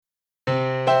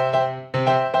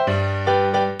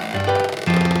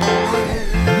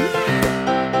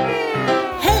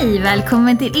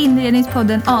Välkommen till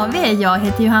Inredningspodden AV. Jag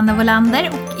heter Johanna Volander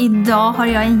och idag har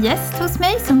jag en gäst hos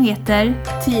mig som heter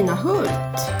Tina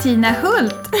Hult. Tina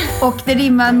Hult. Och det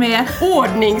rimmar med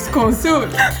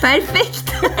ordningskonsult.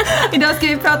 Perfekt. Idag ska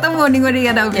vi prata om ordning och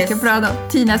reda och vi ska prata om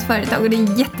Tinas företag och det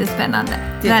är jättespännande.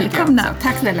 Välkomna.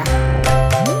 Tack snälla.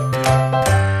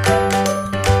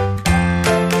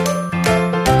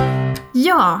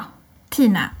 Ja,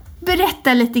 Tina.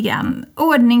 Berätta lite grann.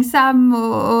 Ordningsam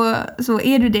och så.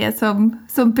 Är du det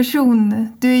som person?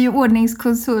 Du är ju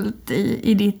ordningskonsult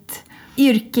i ditt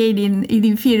yrke, i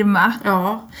din firma.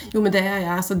 Ja, jo men det är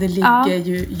jag. Alltså det ligger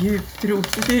ju djupt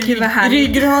rotat i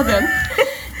ryggraden.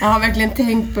 Jag har verkligen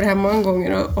tänkt på det här många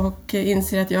gånger och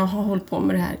inser att jag har hållit på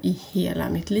med det här i hela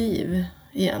mitt liv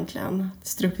egentligen.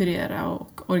 Strukturera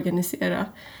och organisera.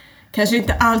 Kanske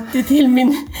inte alltid till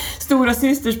min stora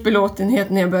systers belåtenhet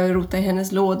när jag började rota i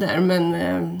hennes lådor.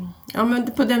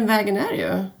 Men på den vägen är det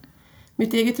ju.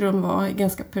 Mitt eget rum var i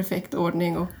ganska perfekt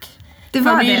ordning och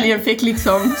familjen fick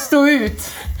liksom stå ut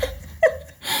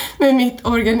med mitt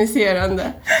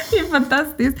organiserande. Det är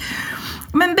fantastiskt.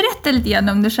 Men berätta lite grann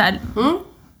om dig själv.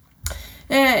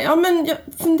 Jag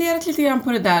har funderat lite grann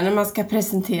på det där när man ska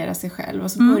presentera sig själv.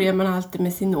 Och så börjar man alltid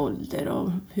med sin ålder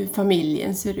och hur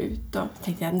familjen ser ut. Och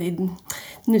tänkte jag,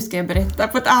 nu ska jag berätta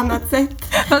på ett annat sätt.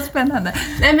 Vad spännande.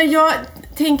 Nej, men jag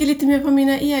tänker lite mer på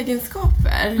mina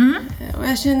egenskaper. Och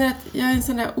jag känner att jag är en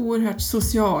sån där oerhört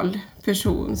social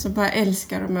person som bara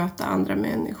älskar att möta andra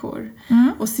människor.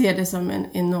 Och ser det som en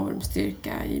enorm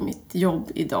styrka i mitt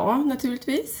jobb idag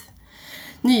naturligtvis.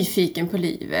 Nyfiken på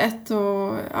livet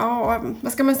och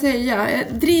vad ska man säga?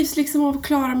 Jag drivs liksom av att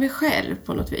klara mig själv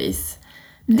på något vis.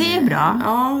 Det är bra.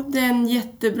 Ja, det är en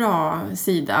jättebra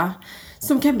sida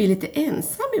som kan bli lite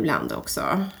ensam ibland också.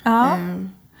 Ja.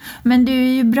 Men du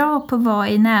är ju bra på att vara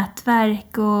i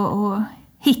nätverk och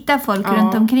hitta folk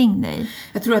runt omkring dig.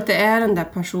 Jag tror att det är den där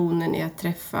passionen i att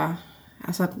träffa,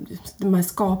 alltså att man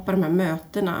skapar de här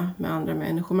mötena med andra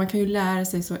människor. Man kan ju lära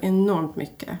sig så enormt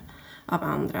mycket av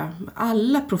andra,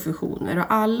 alla professioner och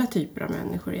alla typer av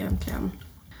människor egentligen.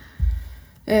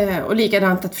 Och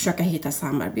likadant att försöka hitta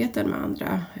samarbeten med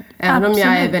andra. Även om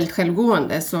jag är väldigt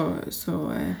självgående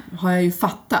så har jag ju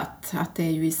fattat att det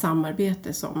är ju i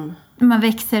samarbete som man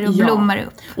växer och blommar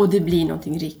upp. Och det blir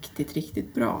någonting riktigt,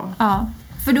 riktigt bra. Ja,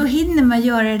 för då hinner man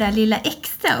göra det där lilla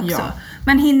extra också. Ja.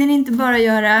 Man hinner inte bara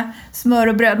göra smör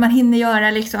och bröd, man hinner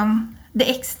göra liksom det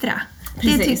extra.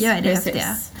 Precis, det tycker jag är det häftiga.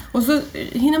 Och så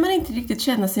hinner man inte riktigt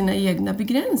känna sina egna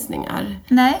begränsningar.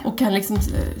 Nej. Och kan liksom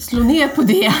slå ner på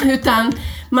det. Utan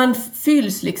man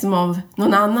fylls liksom av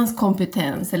någon annans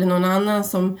kompetens. Eller någon annan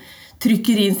som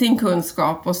trycker in sin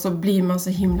kunskap. Och så blir man så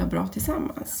himla bra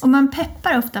tillsammans. Och man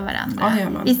peppar ofta varandra. Ja, det gör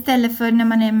man. Istället för när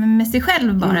man är med sig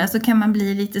själv bara. Så kan man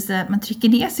bli lite så att man trycker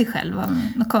ner sig själv av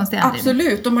något konstigt anledning.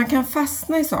 Absolut. Och man kan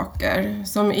fastna i saker.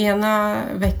 Som ena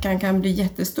veckan kan bli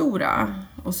jättestora.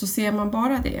 Och så ser man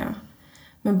bara det.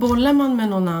 Men bollar man med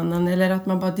någon annan eller att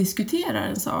man bara diskuterar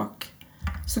en sak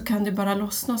så kan det bara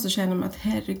lossna och så känner man att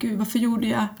herregud, varför gjorde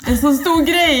jag en så stor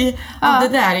grej av det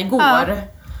där igår?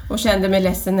 Och kände mig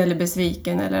ledsen eller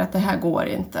besviken eller att det här går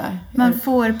inte. Man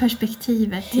får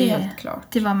perspektivet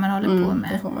till vad man håller på med.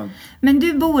 Det får man. Men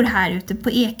du bor här ute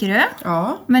på Ekerö.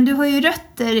 Ja. Men du har ju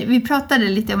rötter, vi pratade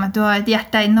lite om att du har ett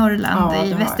hjärta i Norrland,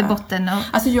 i Västerbotten.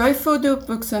 Alltså jag är född och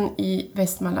uppvuxen i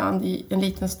Västmanland i en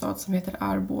liten stad som heter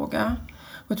Arboga.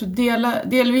 Och jag tror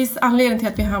delvis anledningen till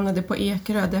att vi hamnade på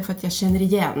Ekerö är för att jag känner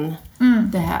igen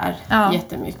det här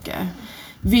jättemycket.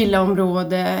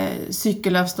 Villaområde,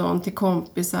 cykelavstånd till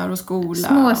kompisar och skola.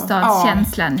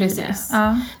 Småstadskänslan. Precis.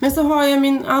 Ja. Men så har jag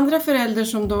min andra förälder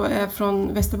som då är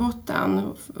från Västerbotten.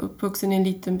 Uppvuxen i en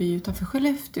liten by utanför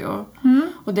Skellefteå.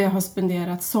 Och det har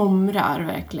spenderat somrar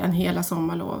verkligen, hela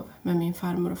sommarlov med min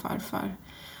farmor och farfar.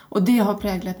 Och det har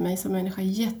präglat mig som människa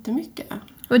jättemycket.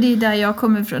 Och det är där jag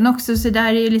kommer ifrån också, så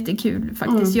där är ju lite kul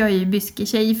faktiskt. Jag är ju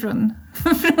byske-tjej från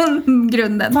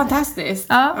grunden. Fantastiskt.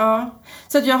 Ja.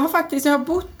 Så att jag har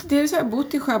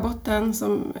bott i Sjöbotten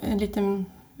som en liten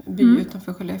by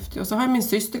utanför Skellefteå. Och så har jag min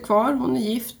syster kvar, hon är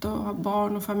gift och har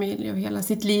barn och familj och hela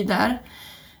sitt liv där.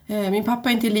 Min pappa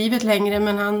är inte i livet längre,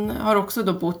 men han har också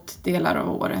då bott delar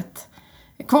av året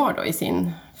kvar då i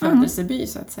sin födelseby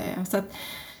så att säga. Så att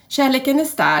kärleken är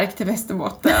stark till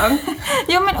Västerbotten.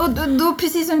 Ja, men och då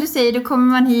precis som du säger, då kommer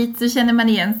man hit så känner man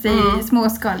igen sig i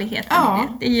småskaligheten. Ja.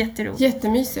 Det är jätteroligt.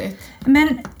 Jättemysigt.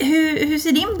 Men hur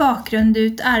ser din bakgrund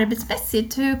ut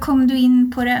arbetsmässigt? Hur kom du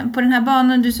in på den här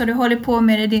banan? Du sa du håller på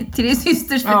med det till din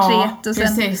systers förtret. Och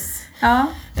sen, precis. Ja.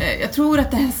 Jag tror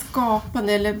att det här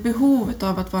skapande eller behovet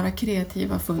av att vara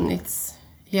kreativ har funnits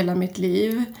hela mitt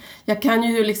liv. Jag kan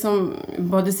ju liksom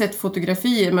både sett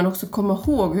fotografier men också komma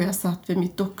ihåg hur jag satt vid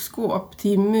mitt dockskåp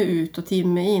timme ut och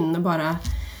timme in och bara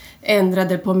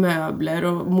ändrade på möbler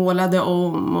och målade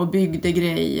om och byggde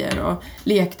grejer och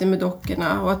lekte med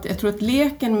dockorna. Och jag tror att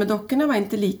leken med dockorna var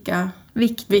inte lika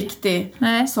viktig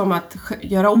som att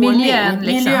göra ordning.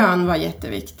 Miljön var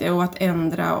jätteviktig och att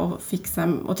ändra och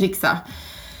fixa och trixa.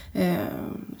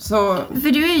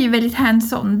 För du är ju väldigt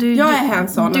hands-on. Jag är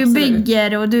hands-on, du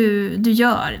bygger och du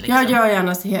gör. Liksom. Jag gör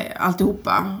gärna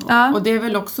alltihopa. Och det är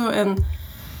väl också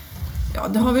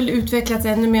det har väl utvecklats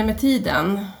ännu mer med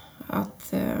tiden.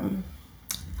 Att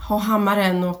ha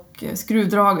hammaren och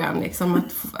skruvdragaren liksom,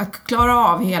 att klara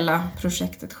av hela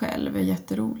projektet själv är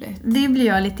jätteroligt. Det blir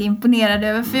jag lite imponerad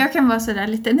över, för jag kan vara sådär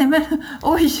lite,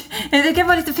 jag kan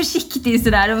vara lite försiktig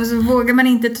sådär, och så vågar man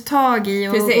inte ta tag i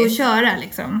och köra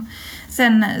liksom.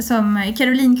 Sen som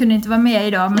Caroline kunde inte vara med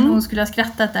idag, men hon skulle ha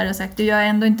skrattat där och sagt, du gör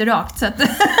ändå inte rakt, så att det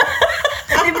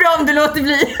är bra om du låter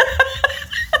bli.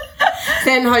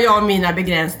 Sen har jag mina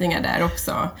begränsningar där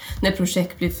också. När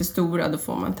projekt blir för stora, då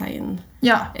får man ta in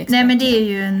experter. Men det är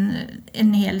ju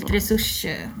en helt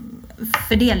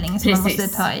resursfördelning som man måste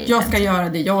ta i. Jag ska göra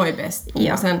det jag är bäst på.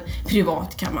 Och sen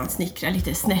privat kan man snickra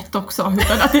lite snett också,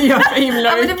 utan att det gör så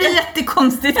himla men det blir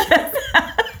jättekonstigt.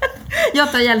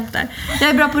 Jag tar hjälp där. Jag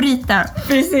är bra på att rita.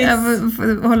 Precis. Jag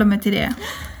får hålla mig till det.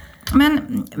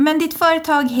 Men ditt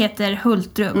företag heter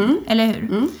Hultrum, eller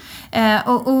hur?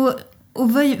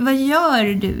 Och vad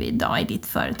gör du idag i ditt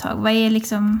företag? Vad är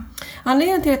liksom...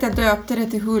 Anledningen till att jag döpte det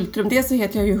till Hultrum, dels så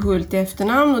heter jag ju Hult i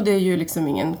efternamn, och det är ju liksom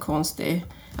ingen konstig...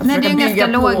 Nej, det är ganska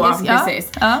logiskt.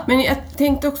 Precis. Ja. Men jag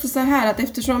tänkte också så här, att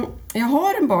eftersom jag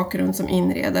har en bakgrund som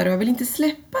inredare och jag vill inte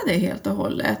släppa det helt och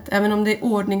hållet, även om det är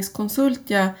ordningskonsult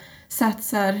jag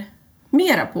satsar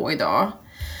mera på idag,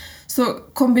 så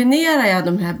kombinerar jag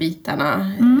de här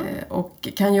bitarna och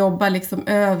kan jobba liksom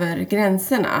över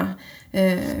gränserna.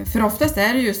 För oftast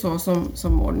är det ju så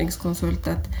som ordningskonsult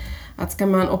att ska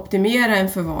man optimera en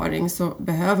förvaring så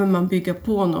behöver man bygga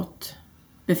på något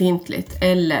befintligt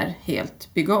eller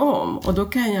helt bygga om. Och då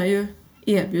kan jag ju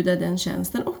erbjuda den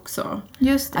tjänsten också.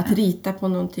 Just det. Att rita på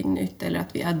någonting nytt eller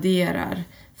att vi adderar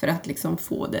för att liksom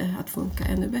få det att funka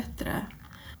ännu bättre.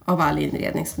 Av all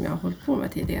inredning som jag har hållit på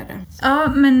med tidigare.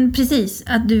 Ja, men precis.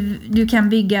 Att du kan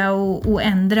bygga och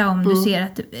ändra om du ser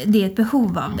att det är ett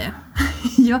behov av det.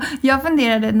 Jag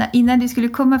funderade innan du skulle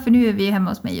komma, för nu är vi hemma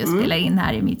hos mig och spelar in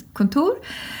här i mitt kontor.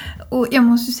 Och jag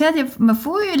måste säga att man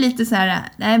får ju lite så här,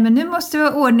 nej men nu måste vi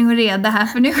ha ordning och reda här,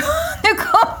 för nu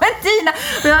kommer Tina.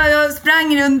 Och jag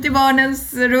sprang runt i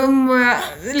barnens rum och jag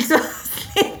liksom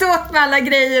slet åt med alla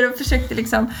grejer och försökte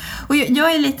liksom. Och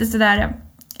jag är lite sådär...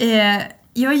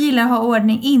 Jag gillar att ha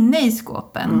ordning inne i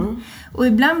skåpen. Och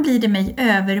ibland blir det mig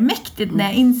övermäktigt när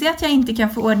jag inser att jag inte kan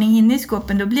få ordning inne i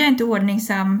skåpen. Då blir jag inte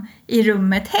ordningsam i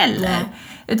rummet heller.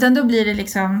 Utan då blir det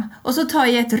liksom... Och så tar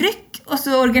jag ett ryck och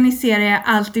så organiserar jag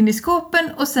allt in i skåpen.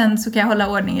 Och sen så kan jag hålla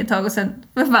ordning ett tag och sen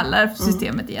förvallar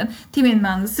systemet igen. Till min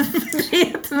mans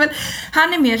förtret. Men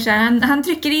han är mer så här, han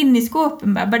trycker in i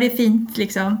skåpen bara det är fint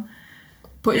liksom.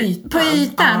 På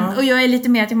ytan. Och jag är lite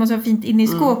mer att jag måste ha fint in i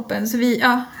skåpen. Så vi,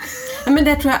 Ja, men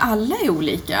det tror jag alla är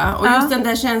olika. Och just den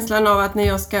där känslan av att när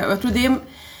jag tror det är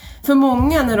för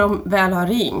många när de väl har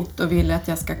ringt och vill att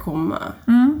jag ska komma,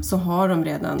 så har de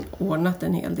redan ordnat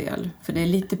en hel del. För det är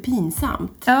lite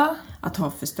pinsamt att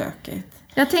ha för stökigt.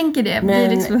 Jag tänker det. Men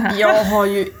blir liksom här. Jag har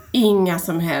ju inga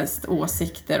som helst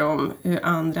åsikter om hur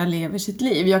andra lever sitt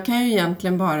liv. Jag kan ju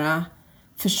egentligen bara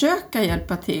försöka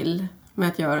hjälpa till med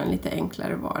att göra en lite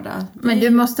enklare vardag. Men du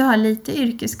måste ha lite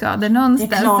yrkesskador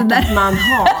någonstans. Det är klart att man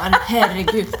har.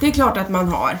 Herregud, det är klart att man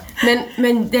har.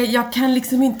 Men jag kan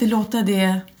liksom inte låta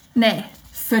det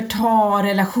förta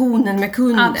relationen med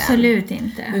kunden. Absolut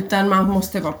inte. Utan man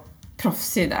måste vara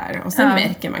proffsig där. Och sen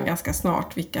märker man ganska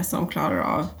snart vilka som klarar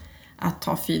av att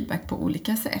ta feedback på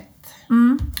olika sätt.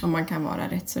 Om man kan vara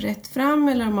rätt så rätt fram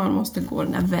eller om man måste gå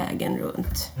den här vägen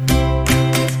runt.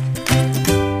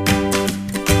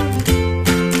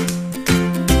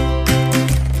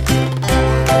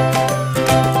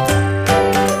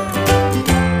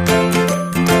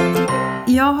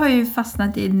 Jag har ju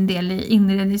fastnat i en del i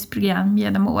inredningsprogram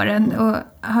genom åren. Och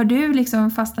har du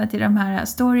liksom fastnat i de här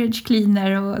storage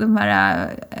cleaner och de här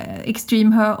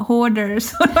extreme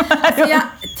hoarders? Jag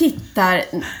tittar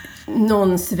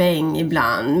någon sväng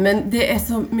ibland, men det är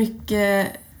så mycket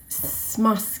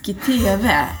smask i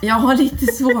tv. Jag har lite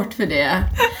svårt för det.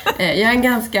 Jag är en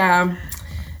ganska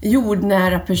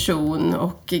jordnära person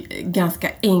och ganska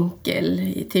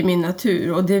enkel till min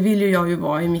natur. Och det vill ju jag ju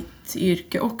vara i mitt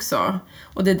yrke också.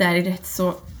 Och det där är rätt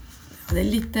så Det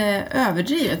är lite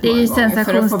överdrivet. Det är ju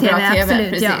sensations-tv, absolut.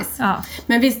 Precis. Ja.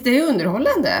 Men visst, det är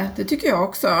underhållande. Det tycker jag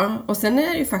också. Och sen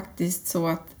är det ju faktiskt så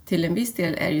att till en viss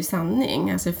del är ju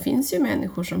sanning. Alltså det finns ju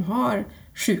människor som har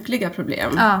sjukliga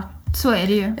problem. Ja, så är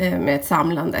det ju. Med ett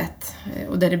samlandet.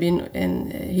 Och där det blir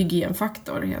en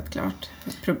hygienfaktor, helt klart.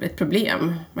 Ett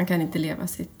problem. Man kan inte leva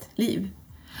sitt liv.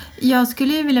 Jag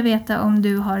skulle ju vilja veta om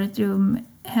du har ett rum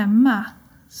hemma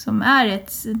som är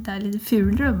ett sånt där lite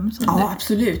fulrum. Ja,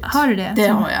 absolut. Har du det? Det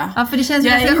har jag. Ja, för det känns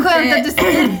ganska skönt att du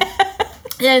säger det.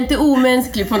 Jag är inte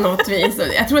omänsklig på något vis.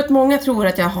 Jag tror att många tror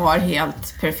att jag har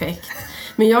helt perfekt.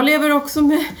 Men jag lever också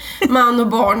med man och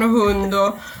barn och hund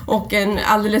och en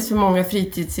alldeles för många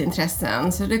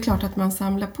fritidsintressen. Så det är klart att man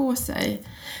samlar på sig.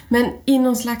 Men i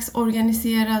någon slags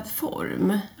organiserad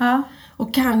form. Ja.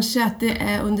 Och kanske att det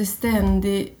är under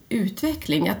ständig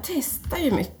utveckling. Jag testar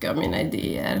ju mycket av mina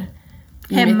idéer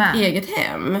i mitt eget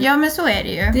hem. Ja, men så är det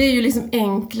ju. Det är ju liksom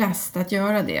enklast att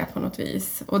göra det på något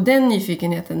vis. Och den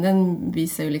nyfikenheten, den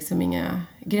visar ju liksom inga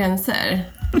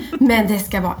gränser. Men det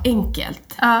ska vara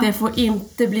enkelt. Ja. Det får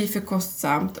inte bli för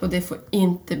kostsamt och det får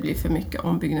inte bli för mycket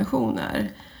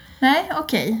ombyggnationer. Nej,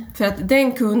 okej. För att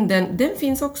den kunden, den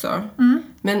finns också.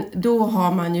 Men då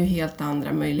har man ju helt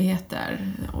andra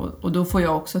möjligheter. Och då får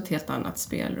jag också ett helt annat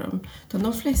spelrum.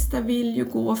 De flesta vill ju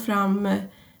gå fram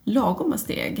lagoma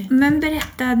steg. Men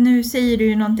berätta, nu säger du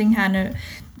ju någonting här nu.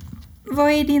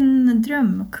 Vad är din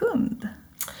drömkund?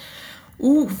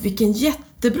 Vilken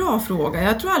jättebra fråga.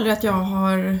 Jag tror aldrig att jag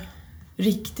har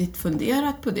riktigt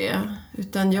funderat på det.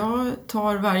 Utan jag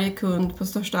tar varje kund på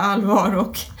största allvar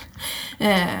och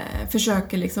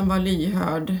försöker liksom vara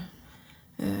lyhörd.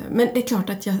 Men det är klart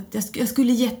att jag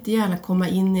skulle jättegärna komma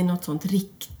in i något sånt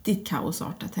riktigt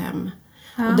kaosartat hem.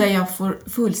 Ja. Och där jag får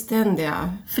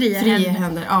fullständiga fria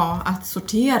händer att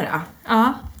sortera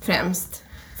främst.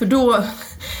 För då,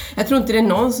 jag tror inte det är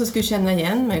någon som skulle känna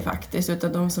igen mig faktiskt,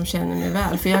 utan de som känner mig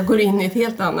väl. För jag går in i ett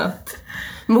helt annat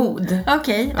mod.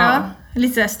 Okej, ja.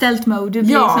 Lite såhär stealth mode.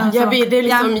 Det är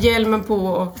liksom hjälmen på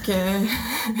och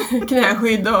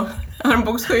knäskydd och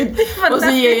armbågsskydd. Och så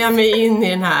ger jag mig in i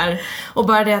den här. Och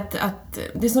bara det att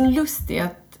det är så lustigt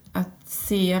att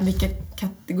se vilka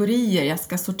kategorier jag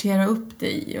ska sortera upp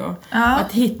det i. Och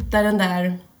att hitta den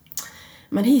där...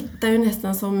 Man hittar ju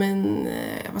nästan som en...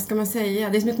 Vad ska man säga?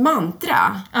 Det är som ett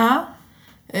mantra. Ja.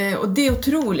 Och det är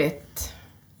otroligt...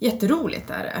 Jätteroligt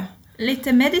är det.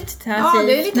 Lite meditativt. Ja,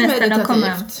 det är lite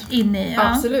meditativt. In i,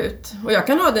 Absolut. Och jag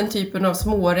kan ha den typen av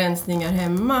små rensningar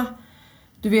hemma.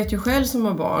 Du vet ju själv som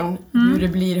har barn hur det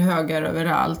blir högar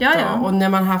överallt. Ja. Och när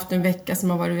man har haft en vecka som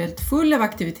har varit väldigt full av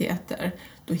aktiviteter,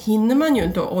 då hinner man ju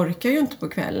inte och orkar ju inte på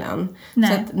kvällen. Nej.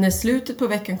 Så att när slutet på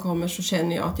veckan kommer så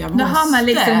känner jag att jag måste. Då har man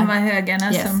liksom de här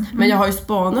högarna som... Men jag har ju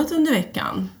spanat under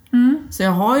veckan. Så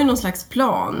jag har ju någon slags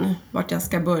plan vart jag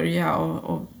ska börja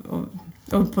och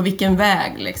på vilken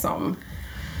väg liksom.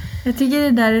 Jag tycker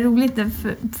det där är roligt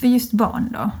för just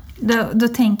barn då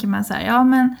tänker man så här,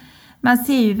 men man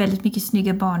ser ju väldigt mycket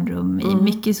snygga barnrum i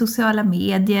mycket sociala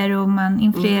medier och man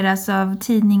influeras av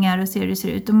tidningar och ser hur det ser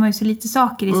ut. De har ju så lite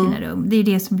saker i sina rum. Det är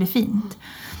det som blir fint.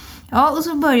 Ja, och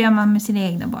så börjar man med sina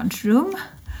egna barns rum.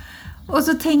 Och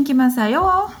så tänker man så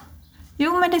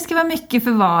här, men det ska vara mycket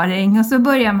förvaring. Och så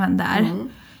börjar man där.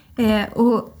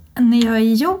 Och när jag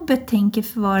i jobbet tänker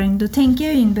förvaring, då tänker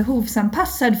jag in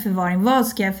behovsanpassad förvaring. Vad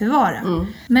ska jag förvara?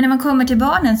 Men när man kommer till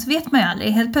barnen så vet man ju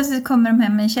aldrig. Helt plötsligt kommer de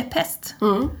hem med en käpphäst.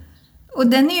 Och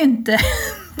den är ju inte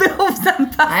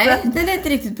behovsanpassad. Nej, den är inte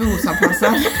riktigt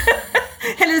behovsanpassad.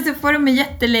 Eller så får de en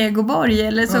jättelegoborg.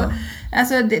 Eller så.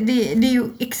 Alltså det är ju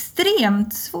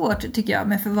extremt svårt tycker jag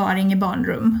med förvaring i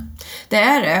barnrum. Det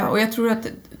är det. Och jag tror att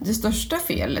det största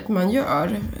felet man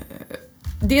gör...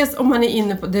 Dels om man är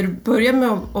inne på det du börjar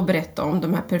med att berätta om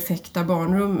de här perfekta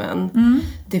barnrummen.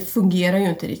 Det fungerar ju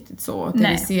inte riktigt så. Det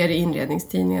vi ser i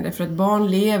inredningstidningar. Därför att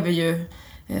barn lever ju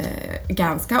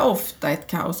ganska ofta ett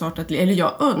kaosartat liv. Eller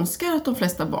jag önskar att de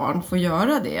flesta barn får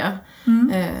göra det.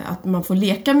 Att man får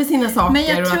leka med sina saker. Men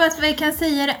jag tror att vi kan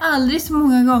säga det aldrig så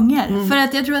många gånger. För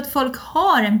att jag tror att folk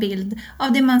har en bild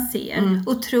av det man ser.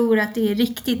 Och tror att det är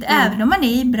riktigt. Även om man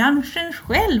är i branschen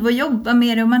själv och jobbar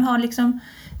med det. Och man har liksom...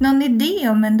 någon idé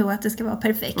om ändå att det ska vara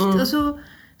perfekt. Och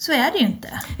så är det ju inte.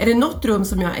 Är det något rum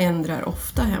som jag ändrar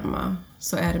ofta hemma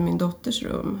så är det min dotters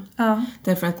rum. Ja.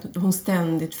 Därför att hon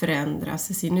ständigt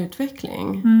förändras i sin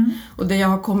utveckling. Och det jag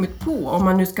har kommit på, om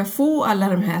man nu ska få alla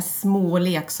de här små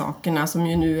leksakerna som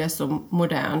ju nu är så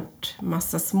modernt,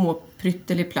 massa små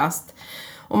pryttel i plast.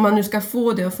 Om man nu ska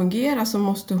få det att fungera så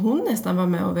måste hon nästan vara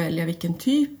med och välja vilken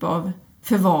typ av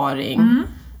förvaring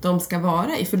de ska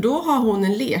vara i. För då har hon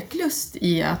en leklust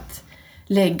i att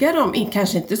lägga dem,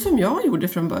 kanske inte som jag gjorde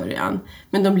från början,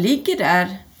 men de ligger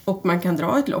där och man kan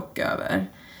dra ett lock över.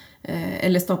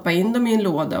 Eller stoppa in dem i en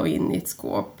låda och in i ett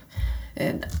skåp.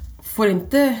 Får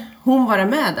inte hon vara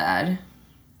med där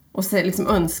och liksom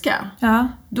önska,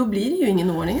 då blir det ju ingen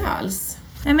ordning alls.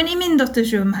 Nej, men i min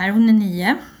dotters rum här, hon är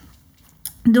 9,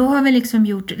 då har vi liksom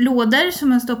gjort lådor som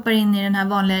man stoppar in i den här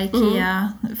vanliga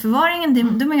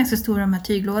IKEA-förvaringen. De är ganska stora, de här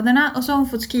tyglådorna. Och så har hon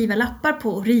fått skriva lappar på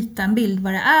och rita en bild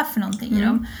vad det är för någonting i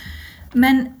dem.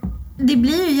 Men det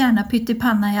blir ju gärna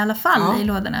pyttipanna i alla fall i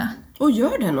lådorna. Och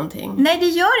gör det någonting? Nej, det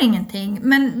gör ingenting.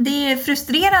 Men det är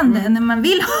frustrerande när man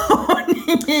vill ha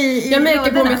ordning i Jag märker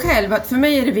lådorna. på mig själv att för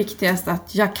mig är det viktigast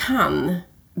att jag kan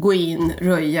gå in,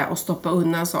 röja och stoppa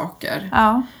undan saker.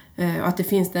 Ja. Och att det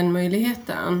finns den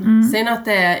möjligheten. Sen att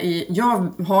det är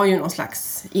jag har ju någon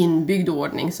slags inbyggd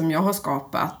ordning som jag har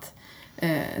skapat.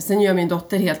 Sen gör min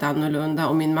dotter helt annorlunda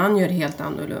och min man gör helt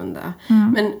annorlunda.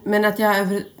 Men att det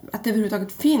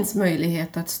överhuvudtaget finns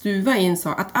möjlighet att stuva in så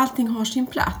att allting har sin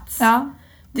plats. Ja.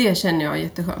 Det känner jag är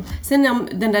jätteskönt. Sen om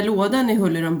den där lådan är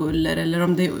huller om buller eller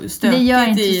om det är stökigt det gör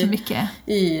inte så mycket.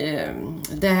 I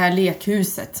det här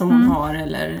lekhuset som hon har,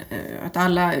 eller att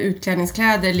alla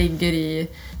utklädningskläder ligger i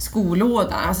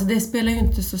skolådan. Alltså det spelar ju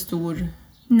inte så stor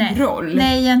roll.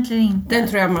 Nej, egentligen inte. Den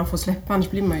tror jag man får släppa, annars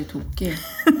blir man ju tokig.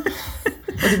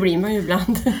 Och det blir man ju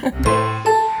ibland.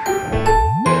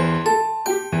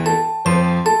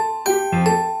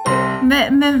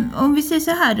 Men om vi säger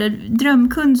så här,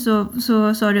 drömkund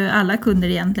så sa du alla kunder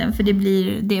egentligen, för det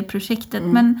blir det projektet.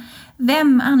 Men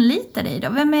vem anlitar dig då?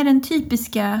 Vem är den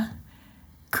typiska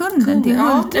kunden till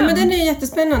Hultrum? Men den är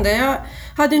jättespännande. Jag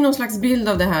hade ju någon slags bild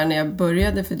av det här när jag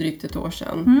började för drygt ett år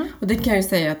sedan. Och det kan jag ju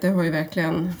säga att det har ju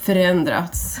verkligen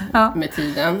förändrats med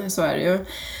tiden. Så är det ju.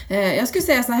 Jag skulle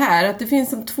säga så här, att det finns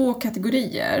som 2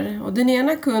 kategorier. Och den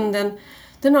ena kunden,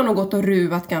 den har nog gått och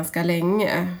ruvat ganska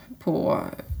länge på.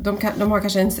 De har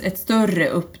kanske ett större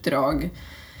uppdrag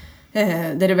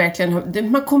där det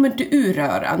verkligen man kommer inte ur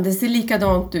röran. Det ser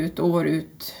likadant ut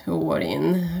år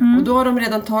in. Och då har de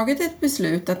redan tagit ett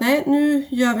beslut att nej, nu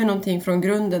gör vi någonting från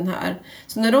grunden här.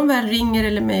 Så när de väl ringer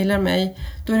eller mejlar mig,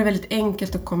 då är det väldigt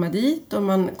enkelt att komma dit och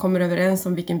man kommer överens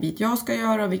om vilken bit jag ska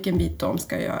göra och vilken bit de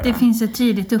ska göra. Det finns ett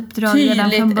tydligt uppdrag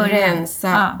redan från början. Tydligt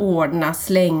rensa, ordna,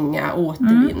 slänga,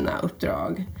 återvinna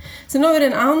uppdrag. Sen har vi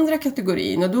den andra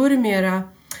kategorin och då är det mera,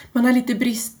 man har lite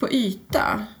brist på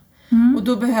yta. Och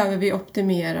då behöver vi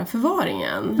optimera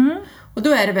förvaringen. Och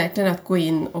då är det verkligen att gå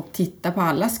in och titta på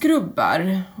alla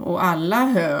skrubbar och alla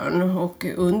hörn och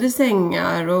under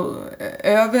sängar och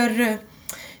över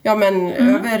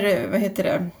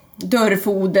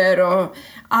dörrfoder och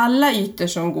alla ytor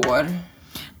som går.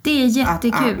 Det är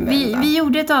jättekul. Vi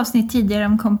gjorde ett avsnitt tidigare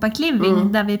om compact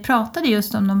living där vi pratade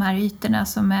just om de här ytorna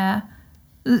som är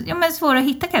svåra att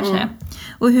hitta kanske.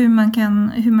 Och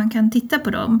hur man kan titta på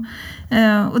dem.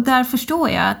 Och där förstår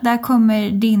jag att där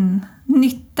kommer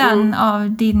nyttan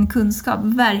av din kunskap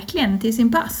verkligen till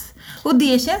sin pass. Och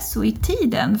det känns så i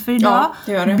tiden. För idag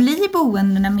blir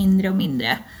boendena mindre och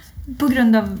mindre. På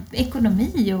grund av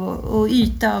ekonomi och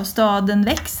yta av staden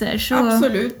växer. Så...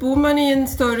 Absolut. Bor man i en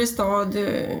större stad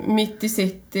mitt i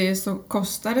city så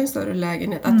kostar en större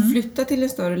lägenhet. Att flytta till en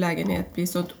större lägenhet blir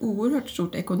så ett oerhört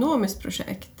stort ekonomiskt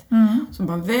projekt. Så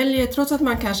man väljer, trots att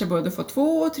man kanske både får 2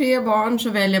 och 3 barn, så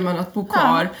väljer man att bo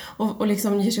kvar och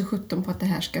liksom ger sig 17 på att det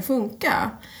här ska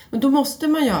funka. Men då måste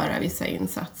man göra vissa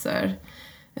insatser.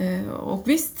 Och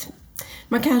visst...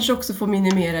 Man kanske också får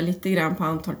minimera lite grann på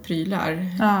antal prylar.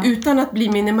 Utan att bli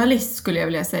minimalist skulle jag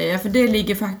vilja säga. För det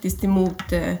ligger faktiskt emot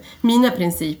mina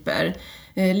principer.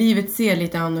 Livet ser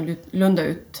lite annorlunda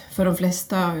ut för de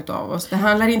flesta utav oss. Det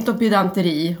handlar inte om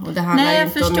pedanteri och det handlar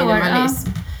inte om minimalism.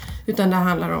 Utan det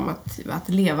handlar om att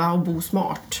leva och bo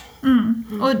smart.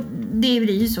 Och det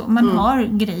blir ju så. Man har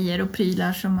grejer och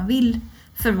prylar som man vill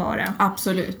förvara.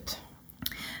 Absolut.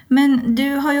 Men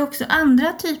du har ju också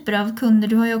andra typer av kunder.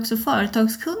 Du har ju också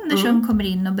företagskunder som kommer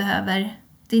in och behöver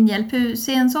din hjälp. Hur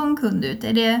ser en sån kund ut?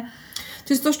 Är det...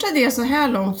 Till största del så här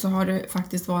långt så har det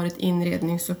faktiskt varit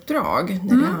inredningsuppdrag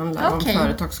när det handlar om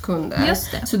företagskunder.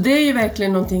 Just det. Så det är ju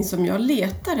verkligen någonting som jag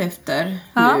letar efter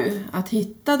nu. Att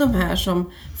hitta de här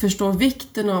som förstår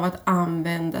vikten av att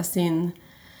använda sin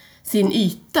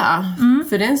yta.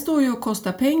 För den står ju och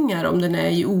kostar pengar om den är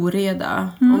i oreda.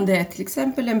 Om det är till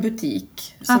exempel en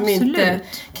butik som inte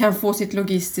kan få sitt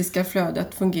logistiska flöde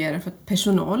att fungera för att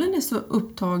personalen är så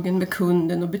upptagen med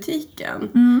kunden och butiken.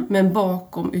 Men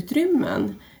bakom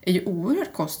utrymmen är ju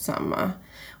oerhört kostsamma.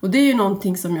 Och det är ju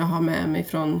någonting som jag har med mig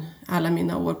från alla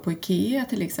mina år på IKEA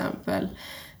till exempel.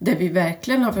 Där vi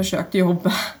verkligen har försökt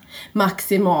jobba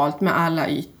maximalt med alla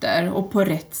ytor och på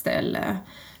rätt ställe.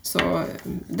 Så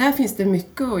där finns det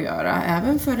mycket att göra,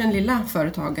 även för den lilla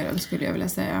företagaren skulle jag vilja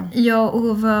säga. Ja,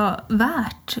 och vad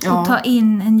värt att ta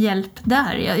in en hjälp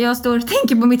där. Jag står och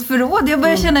tänker på mitt förråd. Jag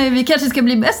börjar känna att vi kanske ska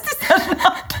bli bästisar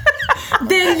snart.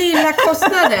 Den lilla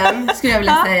kostnaden skulle jag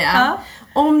vilja säga. Ja.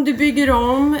 Om du bygger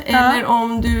om eller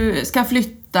om du ska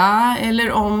flytta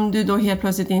eller om du då helt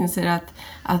plötsligt inser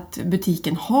att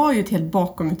butiken har ju ett helt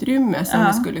bakomutrymme som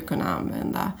vi skulle kunna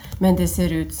använda. Men det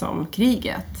ser ut som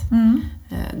kriget.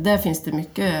 Där finns det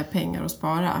mycket pengar att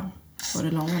spara på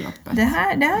det långa loppet. Det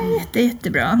här är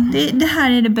jättebra. Det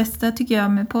här är det bästa tycker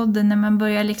jag med podden. När man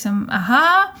börjar liksom,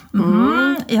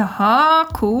 jaha,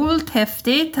 coolt,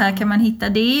 häftigt. Här kan man hitta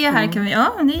det. Här kan vi,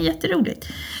 det är jätteroligt.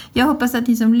 Jag hoppas att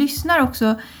ni som lyssnar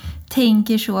också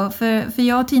tänker så. För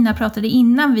jag och Tina pratade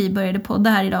innan vi började podda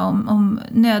här idag om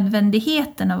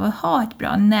nödvändigheten av att ha ett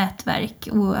bra nätverk.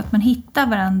 Och att man hittar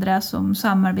varandra som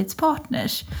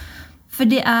samarbetspartners. För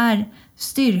det är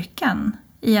styrkan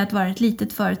i att vara ett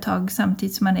litet företag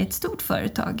samtidigt som man är ett stort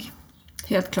företag.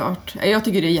 Helt klart. Jag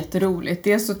tycker det är jätteroligt.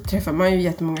 Dels så träffar man ju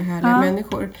jättemånga härliga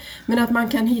människor. Men att man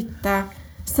kan hitta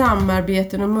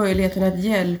samarbeten och möjligheten att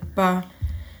hjälpa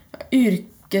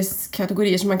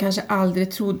yrkeskategorier som man kanske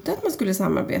aldrig trodde att man skulle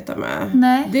samarbeta med.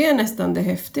 Nej. Det är nästan det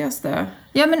häftigaste.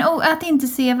 Ja, men att inte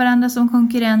se varandra som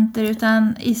konkurrenter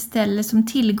utan istället som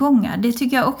tillgångar. Det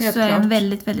tycker jag också är en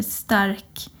väldigt, väldigt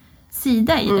stark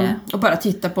sida i det. Och bara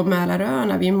titta på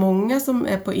Mälaröarna. Vi är många som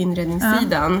är på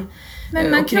inredningssidan.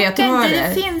 Men man krockar inte,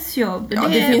 det finns jobb. Ja,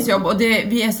 det finns jobb. Och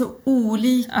vi är så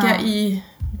olika i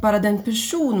bara den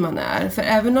person man är. För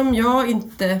även om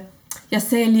jag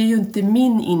säljer ju inte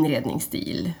min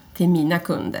inredningsstil till mina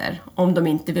kunder om de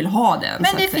inte vill ha den.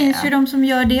 Men det finns ju de som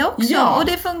gör det också och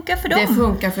det funkar för dem. Det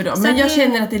funkar för dem. Men jag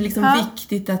känner att det är liksom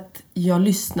viktigt att jag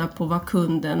lyssnar på vad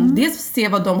kunden, dels se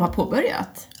vad de har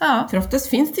påbörjat. Ja. För oftast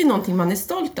finns det ju någonting man är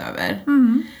stolt över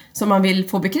som man vill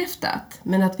få bekräftat.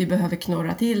 Men att vi behöver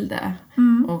knorra till det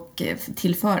och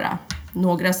tillföra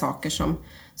några saker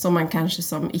som man kanske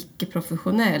som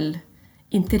icke-professionell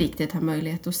inte riktigt har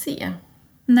möjlighet att se.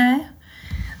 Nej.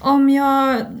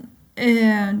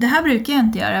 Det här brukar jag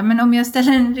inte göra, men om jag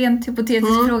ställer en rent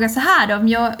hypotetisk fråga så här då,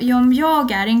 om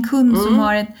jag är en kund som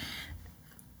har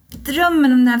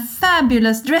drömmen om det här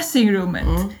fabulous dressingroomet,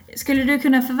 skulle du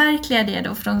kunna förverkliga det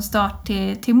då från start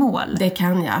till mål? Det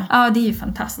kan jag. Ja, det är ju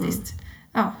fantastiskt.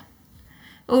 Ja.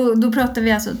 Och då pratar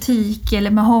vi alltså teak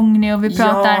eller mahogny och vi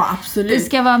pratar absolut. Det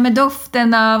ska vara med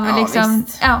doften av liksom,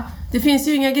 det finns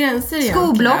ju inga gränser egentligen.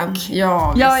 Skoblock.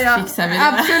 Ja, fixar vi det.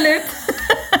 Absolut.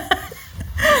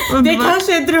 Det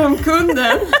kanske är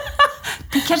drömkunden.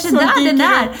 Det kanske är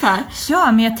där.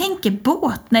 Ja, men jag tänker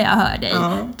båt när jag hör dig.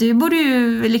 Ja. Du borde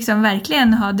ju liksom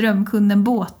verkligen ha drömkunden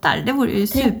båtar. Det vore ju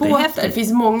superhäftigt. Det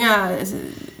finns många,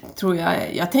 tror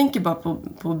jag. Jag tänker bara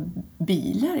på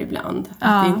bilar ibland.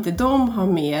 Att inte de har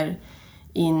mer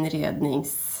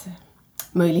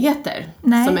inredningsmöjligheter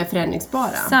som är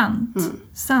förändringsbara.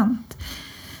 Sant.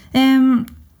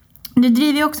 Du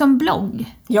driver ju också en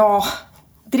blogg. Ja,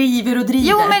 driver.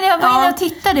 Jo, men jag var inne och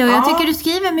tittade och jag tycker du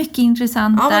skriver mycket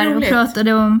intressant där och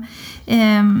pratade om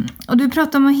och du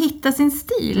pratade om att hitta sin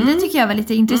stil. Det tycker jag var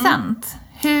lite intressant.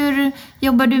 Hur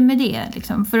jobbar du med det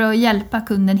liksom, för att hjälpa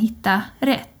kunden hitta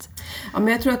rätt? Ja,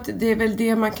 men jag tror att det är väl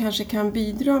det man kanske kan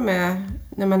bidra med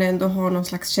när man ändå har någon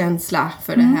slags känsla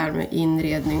för det här med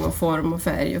inredning och form och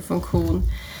färg och funktion.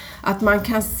 Att man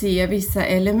kan se vissa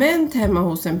element hemma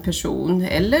hos en person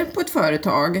eller på ett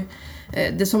företag,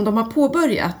 det som de har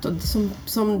påbörjat och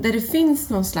som där det finns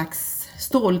någon slags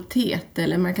stolthet,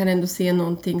 eller man kan ändå se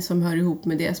någonting som hör ihop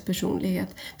med deras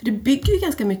personlighet. För det bygger ju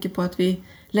ganska mycket på att vi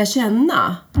lär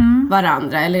känna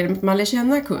varandra, eller man lär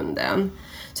känna kunden.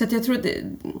 Så att jag tror att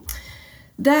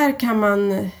där kan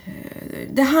man,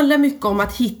 det handlar mycket om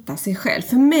att hitta sig själv.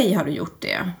 För mig har det gjort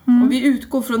det. Om vi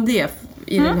utgår från det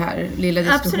i den här lilla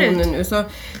diskussionen nu. Så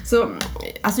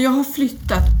alltså jag har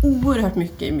flyttat oerhört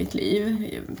mycket i mitt liv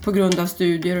på grund av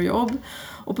studier och jobb.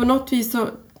 Och på något vis så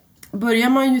börjar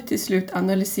man ju till slut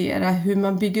analysera hur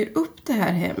man bygger upp det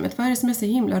här hemmet. Vad är det som är så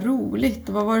himla roligt?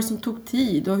 Och vad var det som tog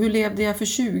tid? Och hur levde jag för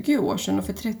 20 år sedan och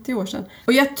för 30 år sedan?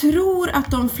 Och jag tror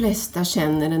att de flesta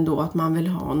känner ändå att man vill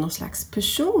ha någon slags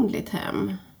personligt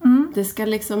hem. Det ska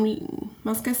liksom,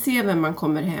 man ska se vem man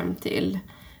kommer hem till.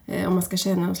 Och man ska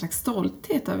känna någon slags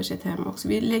stolthet över sitt hem också.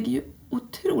 Vi lägger ju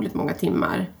otroligt många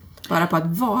timmar bara på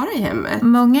att vara i hemmet.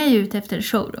 Många är ju ute efter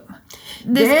showroom.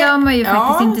 Det ska man ju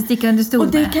faktiskt inte sticka under stol med.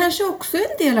 Och det är kanske också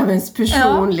en del av ens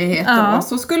personlighet då.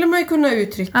 Så skulle man ju kunna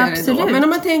uttrycka det då. Men om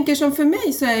man tänker som för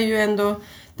mig så är ju ändå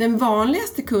den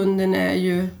vanligaste kunden är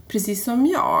ju precis som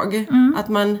jag. Att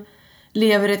man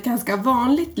lever ett ganska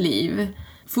vanligt liv.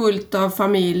 fullt av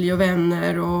familj och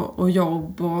vänner och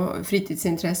jobb och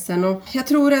fritidsintressen. Och jag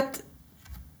tror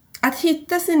att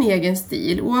hitta sin egen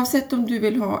stil, oavsett om du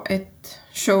vill ha ett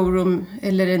showroom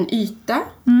eller en yta,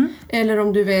 eller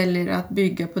om du väljer att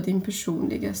bygga på din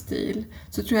personliga stil,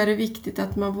 så tror jag det är viktigt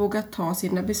att man vågar ta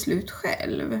sina beslut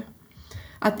själv.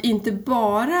 Att inte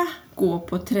bara gå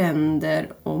på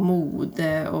trender och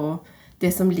mode och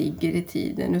det som ligger i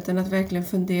tiden, utan att verkligen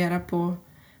fundera på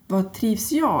vad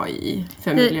trivs jag i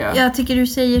för miljö. Jag tycker du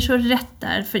säger så rätt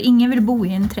där, för ingen vill bo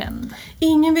i en trend.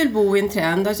 Ingen vill bo i en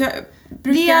trend. Alltså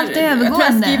det är alltid övergående. Jag tror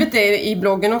jag har skrivit det i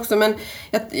bloggen också, men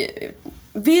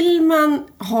vill man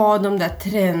ha de där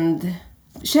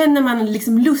känner man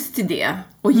liksom lust till det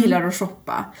och gillar att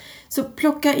shoppa, så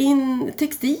plocka in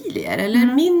textilier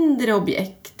eller mindre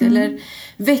objekt eller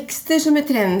växter som är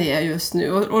trendiga just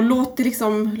nu och låt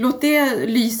det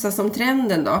lysa som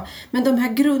trenden då. Men de här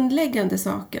grundläggande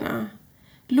sakerna,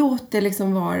 låt det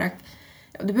liksom vara,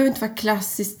 det behöver inte vara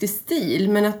klassiskt i stil,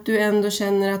 men att du ändå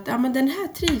känner att men den här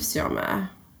trivs jag med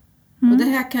och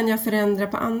det här kan jag förändra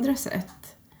på andra sätt.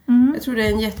 Jag tror det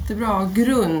är en jättebra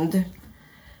grund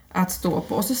att stå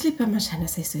på. Och så slipper man känna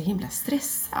sig så himla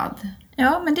stressad.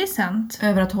 Ja, men det är sant.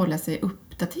 Över att hålla sig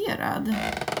uppdaterad.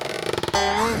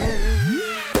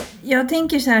 Jag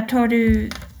tänker så här,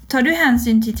 tar du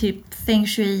hänsyn till typ feng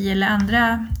shui eller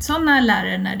andra sådana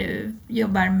lärare när du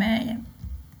jobbar med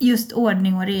just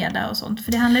ordning och reda och sånt?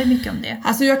 För det handlar ju mycket om det.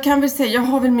 Alltså jag kan väl säga, jag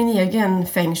har väl min egen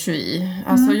feng shui.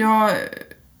 Alltså jag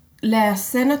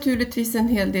läser naturligtvis en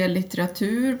hel del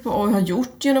litteratur och har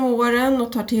gjort genom åren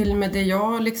och tar till med det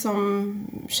jag liksom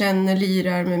känner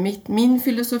lirar med min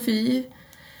filosofi.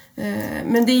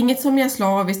 Men det är inget som jag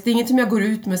slaviskt, det är inget som jag går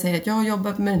ut med och säger att jag har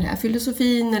jobbat med den här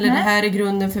filosofin eller det här är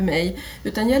grunden för mig.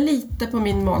 Utan jag litar på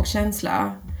min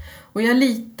magkänsla och jag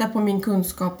litar på min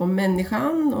kunskap om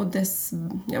människan och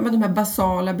de här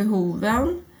basala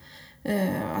behoven.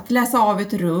 Att läsa av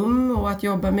ett rum och att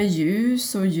jobba med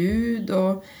ljus och ljud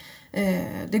och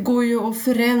det går ju att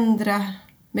förändra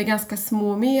med ganska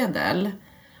små medel.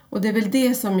 Och det är väl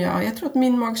det som jag tror att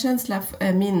min magkänsla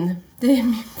är min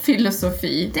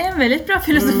filosofi. Det är en väldigt bra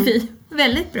filosofi.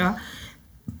 Väldigt bra.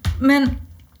 Men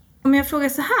om jag frågar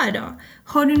så här då.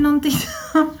 Har du någonting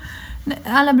som...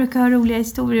 Alla brukar ha roliga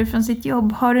historier från sitt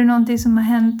jobb. Har du någonting som har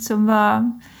hänt som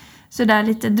var sådär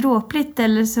lite dråpligt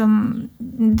eller som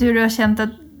du har känt att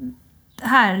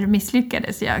här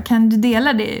misslyckades jag? Kan du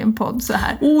dela det i en podd så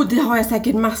här? Det har jag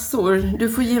säkert massor. Du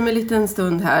får ge mig lite en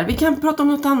stund här. Vi kan prata om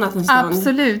något annat en stund.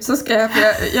 Absolut. Så ska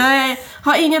jag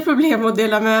har inga problem att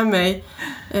dela med mig.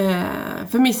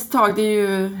 För misstag, det är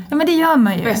ju, men det gör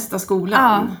man ju. Bästa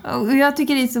skolan. Ja, och jag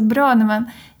tycker det är så bra när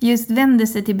man just vänder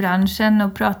sig till branschen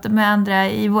och pratar med andra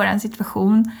i våran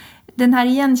situation. Den här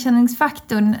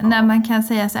igenkänningsfaktorn när man kan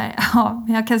säga så här,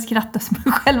 jag kan skratta åt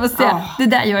mig själv och säga, det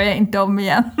där gör jag inte om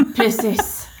igen.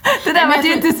 Precis. Det där var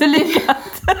ju inte så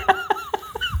lyckat.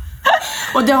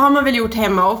 Och det har man väl gjort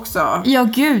hemma också? Ja,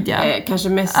 gud ja. Kanske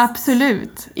mest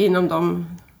absolut inom de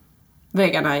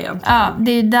väggarna egentligen. Ja,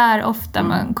 det är där ofta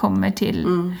man kommer till.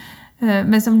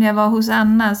 Men som när jag var hos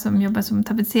Anna som jobbar som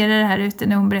tapetserare här ute,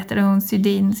 när hon berättade att hon sydde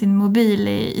in sin mobil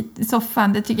i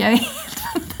soffan. Det tycker jag är helt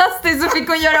fantastiskt. Så fick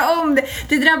hon göra om det.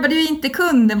 Det drabbade ju inte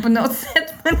kunden på något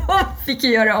sätt, men hon fick ju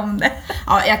göra om det.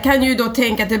 Ja, jag kan ju då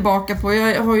tänka tillbaka på,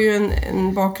 jag har ju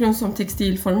en bakgrund som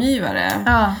textilformgivare.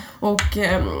 Ja. Och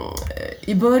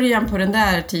i början på den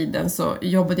där tiden så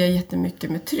jobbade jag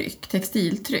jättemycket med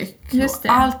textiltryck. Just det.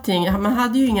 Och allting, man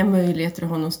hade ju inga möjligheter att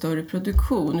ha någon större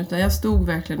produktion, utan jag stod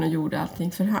verkligen och gjorde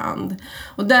allting för hand.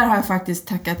 Och där har jag faktiskt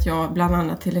tackat jag bland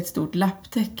annat till ett stort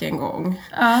lapptäcke en gång.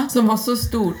 Ja. Som var så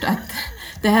stort att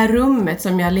det här rummet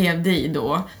som jag levde i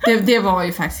då, det var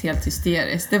ju faktiskt helt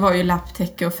hysteriskt. Det var ju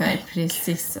lapptäcke och färg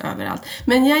precis överallt.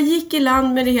 Men jag gick i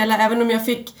land med det hela, även om jag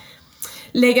fick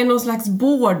lägga någon slags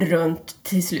bord runt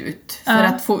till slut för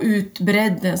att få ut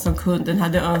bredden som kunden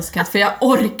hade önskat. För jag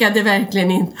orkade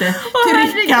verkligen inte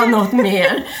trycka något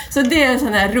mer. Så det är en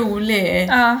sån här rolig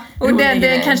och rolig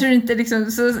det kanske du inte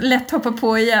liksom så lätt hoppar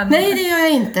på igen. Nej, det gör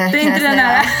jag inte. Det är inte den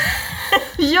här...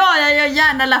 Ja, jag gör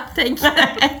gärna lapptänkare.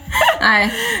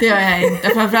 Nej, det gör jag inte.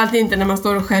 Framförallt inte när man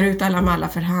står och skär ut alla mallar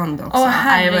för hand också.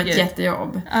 Det var ett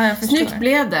jättejobb. Snyggt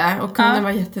blev det och kunden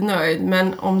var jättenöjd.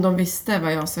 Men om de visste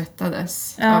vad jag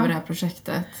svettades över det här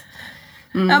projektet.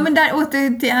 Ja, men där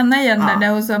åter till Anna igen där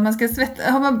hon sa att man ska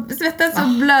har man svettats så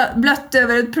blött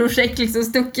över ett projekt, liksom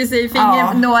stuckit sig i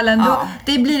fingernålen, då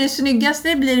det blir det snyggaste,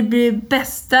 det blir det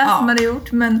bästa som man har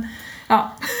gjort, men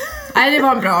nej, det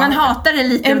var bra. Man hatar det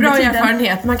lite. En bra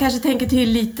erfarenhet. Man kanske tänker till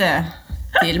lite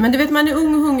till. Men du vet, man är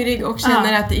ung och hungrig och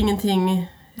känner att ingenting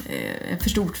för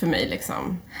stort för mig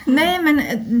liksom. Nej, men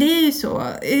det är ju så.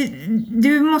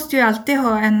 Du måste ju alltid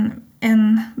ha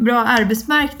en bra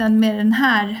arbetsmarknad med den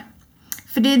här.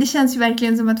 För det känns ju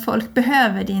verkligen som att folk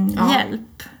behöver din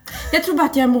hjälp. Jag tror bara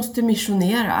att jag måste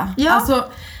missionera. Ja. Alltså,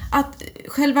 att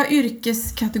själva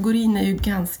yrkeskategorin är ju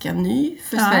ganska ny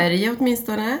för Sverige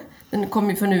åtminstone. Den kommer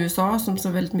ju från USA som så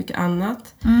väldigt mycket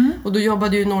annat. Och då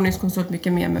jobbade ju en ordningskonsult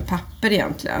mycket mer med papper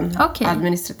egentligen. Okay.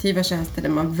 Administrativa tjänster där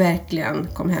man verkligen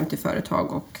kom hem till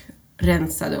företag och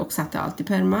rensade och satte allt i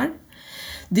pärmar.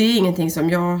 Det är ingenting som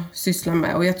jag sysslar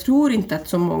med och jag tror inte att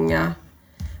så många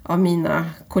av mina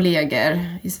kollegor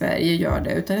i Sverige gör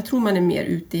det. Utan jag tror man är mer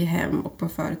ute i hem och på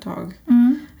företag.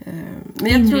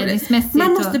 Men jag tror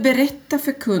man måste berätta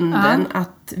för kunden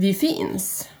att vi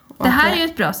finns. Det här är ju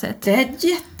ett bra sätt. Det är ett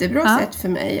jättebra sätt för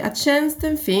mig. Att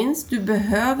tjänsten finns. Du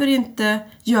behöver inte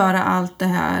göra allt det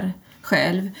här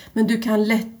själv. Men du kan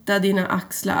lätta dina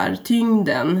axlar,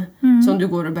 tyngden som du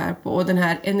går och bär på. Och den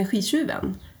här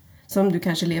energitjuven som du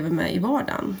kanske lever med i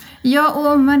vardagen. Ja, och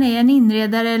om man är en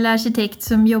inredare eller arkitekt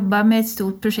som jobbar med ett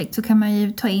stort projekt så kan man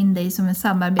ju ta in dig som en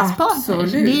samarbetspartner.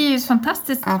 Absolut. Det är ju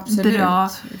fantastiskt bra.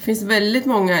 Det finns väldigt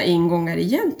många ingångar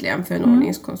egentligen för en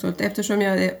ordningskonsult eftersom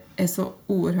jag är så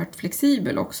oerhört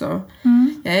flexibel också.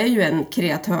 Jag är ju en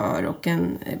kreatör och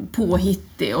en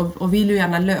påhittig och vill ju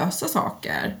gärna lösa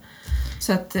saker.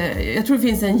 Så att jag tror det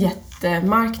finns en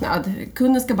jättemarknad.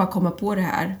 Kunden ska bara komma på det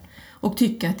här. Och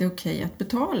tycka att det är okej att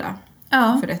betala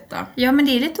för detta. Ja, men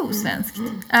det är lite osvenskt.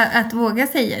 Att våga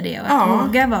säga det och att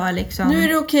våga vara liksom... Nu är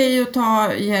det okej att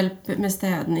ta hjälp med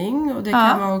städning och det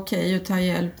kan vara okej att ta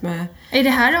hjälp med... Är det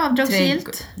här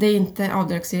avdragsgillt? Det är inte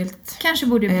avdragsgillt. Kanske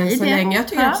borde bli så det. Länge. Jag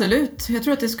tycker absolut. Jag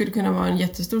tror att det skulle kunna vara en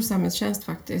jättestor samhällstjänst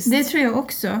faktiskt. Det tror jag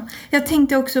också. Jag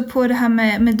tänkte också på det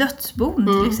här med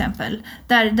dödsbon till exempel.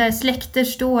 Där släkter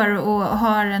står och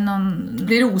har någon...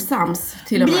 Blir osams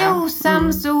till och med. Blir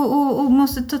osams och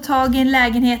måste ta tag i en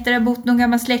lägenhet där det har bott någon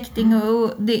gammal släkting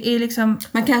och det är liksom...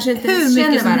 Man kanske inte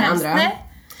känner varandra.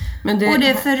 Men och det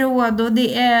är förråd och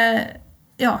det är...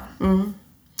 Ja.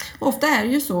 Ofta är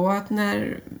det ju så att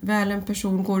när väl en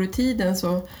person går ur tiden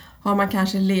så har man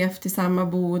kanske levt i samma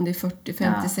boende i 40,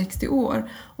 50, 60 år.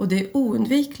 Och det är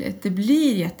oundvikligt. Det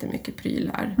blir jättemycket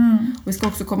prylar. Och vi ska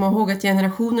också komma ihåg att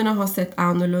generationerna har sett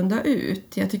annorlunda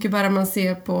ut. Jag tycker bara man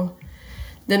ser på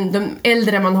de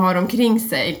äldre man har omkring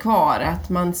sig kvar att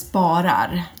man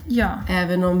sparar. Ja.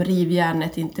 Även om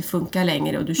rivjärnet inte funkar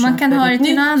längre och du man kan ha det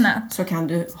till något annat. Så kan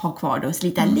du ha kvar det och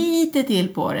slita lite till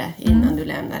på det innan du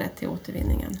lämnar det till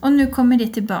återvinningen. Och nu kommer det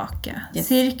tillbaka. Yes.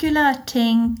 Cirkulärt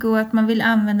tänk och att man vill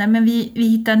använda, men vi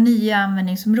hittar nya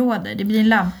användningsområden. Det blir en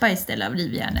lampa istället av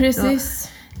rivjärnet.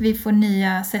 Precis. Och vi får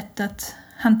nya sätt att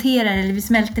hantera det, eller vi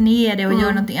smälter ner det och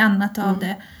gör något annat av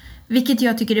det. Vilket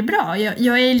jag tycker är bra.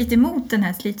 Jag är lite emot den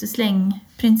här slit- och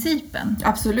släng-principen.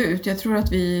 Absolut. Jag tror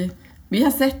att vi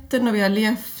har sett den och vi har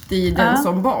levt i den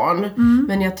som barn.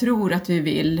 Men jag tror att vi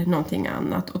vill någonting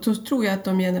annat. Och då tror jag att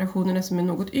de generationerna som är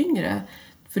något yngre,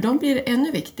 för de blir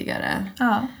ännu viktigare.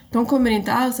 Ja. De kommer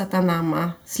inte alls att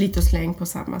anamma slit och släng på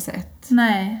samma sätt.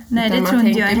 Nej, det tror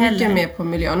inte jag heller. Man tänker mycket mer på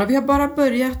miljön. Och vi har bara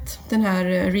börjat den här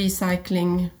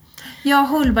recycling. Ja,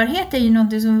 hållbarhet är ju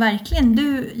något som verkligen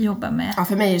du jobbar med. Ja,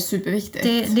 för mig är det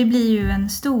superviktigt. Det blir ju en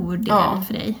stor del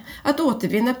för dig. Att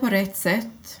återvinna på rätt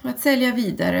sätt. Att sälja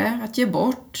vidare. Att ge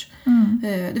bort.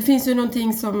 Det finns ju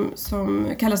någonting som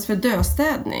kallas för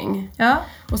döstädning. Ja.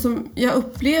 Och som jag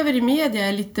upplever i media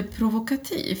är lite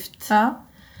provokativt. Ja.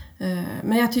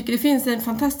 Men jag tycker det finns en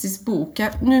fantastisk bok.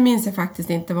 Nu minns jag faktiskt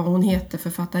inte vad hon heter,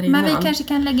 författarinnan. Men vi kanske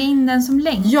kan lägga in den som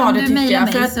länk. Ja, det tycker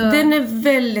jag. För att den är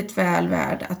väldigt väl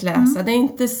värd att läsa. Det är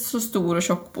inte så stor och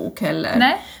tjock bok heller.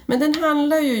 Nej. Men den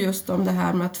handlar ju just om det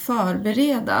här med att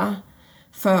förbereda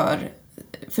för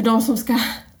de som ska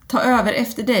ta över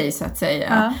efter dig, så att säga.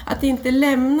 Ja. Att inte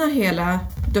lämna hela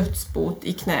dödsbot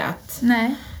i knät.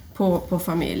 Nej. På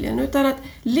familjen, utan att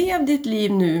lev ditt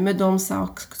liv nu med de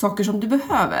saker som du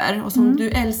behöver och som du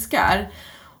älskar,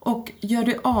 och gör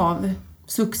det av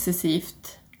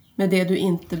successivt med det du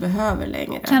inte behöver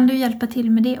längre. Kan du hjälpa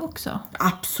till med det också?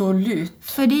 Absolut.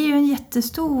 För det är ju en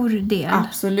jättestor del.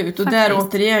 Absolut, och där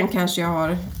återigen kanske jag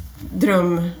har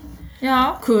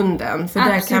drömkunden, för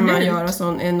där kan man göra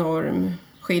sån enorm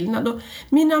skillnad. Och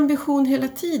min ambition hela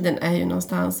tiden är ju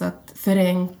någonstans att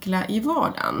förenkla i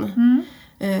vardagen.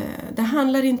 Det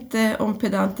handlar inte om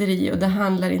pedanteri och det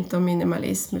handlar inte om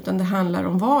minimalism, utan det handlar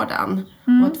om vardagen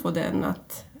och att få den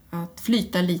att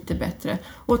flyta lite bättre.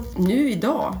 Och nu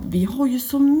idag, vi har ju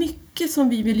så mycket som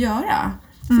vi vill göra.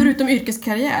 förutom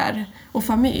yrkeskarriär och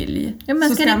familj. Ja, man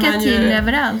ska räcka till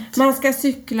överallt. Man ska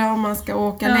cykla och man ska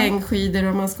åka längdskidor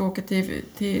och man ska åka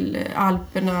till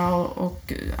Alperna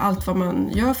och allt vad man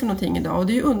gör för någonting idag. Och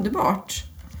det är ju underbart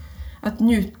att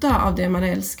njuta av det man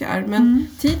älskar. Men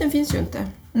tiden finns ju inte.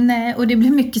 Nej, och det blir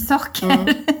mycket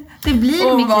saker. Det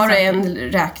blir och mycket var och saker. en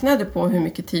räknade på hur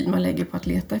mycket tid man lägger på att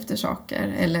leta efter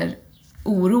saker. Eller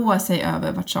oroa sig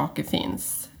över vart saker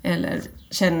finns. Eller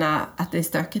känna att det är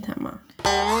stökigt hemma.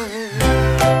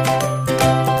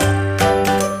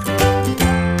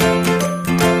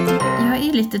 Jag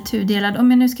är lite tudelad.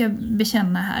 Om jag nu ska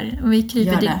bekänna här. Och vi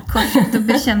kryper till korset och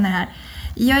bekänner här.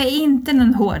 Jag är inte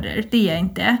någon hoarder, det är jag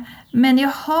inte. Men jag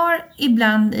har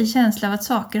ibland en känsla av att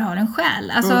saker har en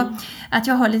själ. Alltså att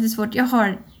jag har lite svårt. Jag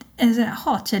har en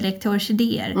hatkärlek till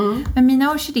orkidéer. Men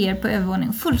mina orkidéer på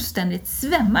övervåningen fullständigt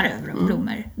svämmar över av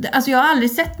blommor. Alltså jag har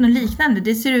aldrig sett något liknande.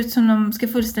 Det ser ut som de ska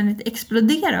fullständigt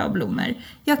explodera av blommor.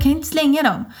 Jag kan inte slänga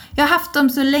dem. Jag har haft dem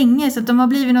så länge så att de har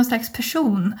blivit någon slags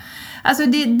person. Alltså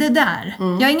det där.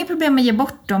 Jag har inga problem med att ge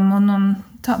bort dem och någon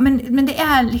men det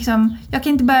är liksom, jag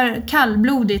kan inte bara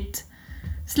kallblodigt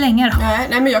slänga dem.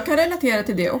 Nej, men jag kan relatera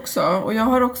till det också. Och jag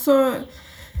har också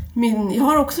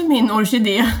min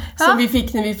orkidé som vi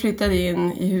fick när vi flyttade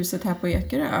in i huset här på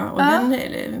Ekerö. Och den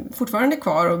är fortfarande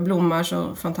kvar och blommar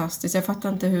så fantastiskt. Jag fattar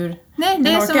inte hur. Nej,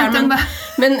 det är som att de bara...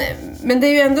 men det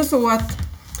är ju ändå så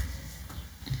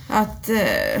att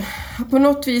på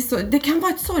något vis så, det kan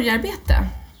vara ett sorgarbete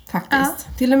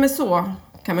faktiskt. Till och med så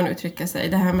kan man uttrycka sig.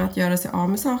 Det här med att göra sig av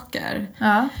med saker.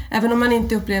 Även om man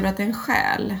inte upplever att det är en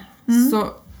själ.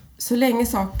 Så länge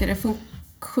saker är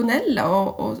funktionella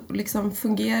och liksom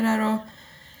fungerar och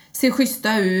ser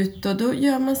schyssta ut. Och då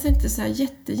gör man sig inte så här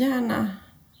jättegärna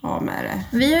av med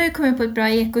det. Vi har ju kommit på ett bra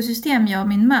ekosystem, jag och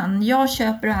min man. Jag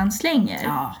köper och han slänger.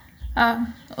 Ja.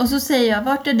 Och så säger jag,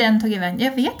 vart är den tagit vägen?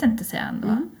 Jag vet inte, säger han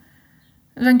då.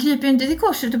 De kryper ju inte till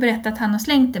korset och berättar att han har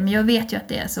slängt det, men jag vet ju att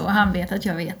det är så. Och han vet att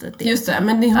jag vet att det är just det,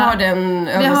 men ni har den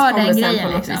överenskommelsen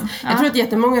på något liksom. vis. Jag tror att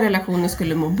jättemånga relationer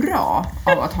skulle må bra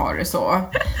av att ha det så.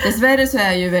 Dessvärre så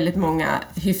är ju väldigt många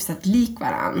hyfsat lik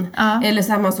varann. Eller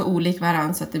så är man så olik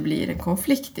varann så att det blir en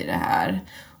konflikt i det här.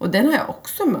 Och den har jag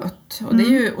också mött. Och det är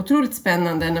ju otroligt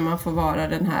spännande när man får vara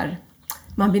den här,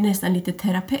 man blir nästan lite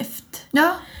terapeut.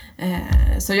 Ja.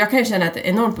 Så jag kan ju känna ett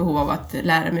enormt behov av att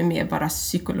lära mig mer bara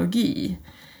psykologi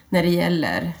när det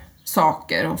gäller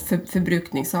saker och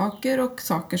förbrukningssaker och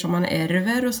saker som man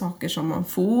ärver och saker som man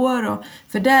får.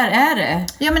 För där är det.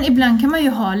 Ja, men ibland kan man ju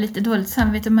ha lite dåligt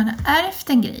samvete om man har ärvt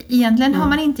en grej. Egentligen har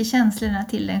man inte känslorna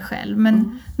till den själv,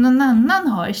 men någon annan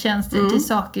har känslor till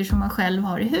saker som man själv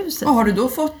har i huset. Och har du då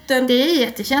fått den det är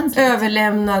jättekänsligt.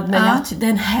 Överlämnad med att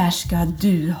den här ska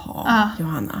du ha,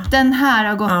 Johanna. Den här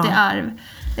har gått i arv.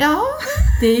 Ja.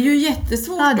 Det är ju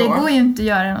jättesvårt då. Ja, det går ju inte att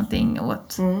göra någonting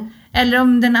åt. Eller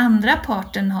om den andra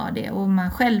parten har det och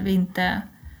man själv inte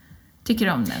tycker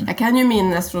om den. Jag kan ju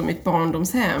minnas från mitt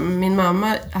barndomshem. Min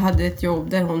mamma hade ett jobb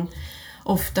där hon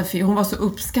hon var så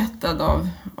uppskattad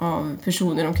av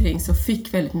personer omkring, så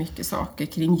fick väldigt mycket saker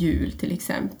kring jul till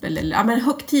exempel. Eller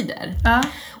högtider.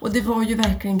 Och det var ju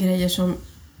verkligen grejer som,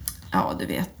 du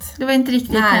vet. Det var inte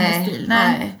riktigt hennes stil.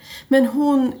 Nej. Men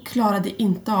hon klarade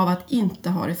inte av att inte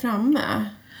ha det framme.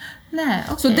 Nej,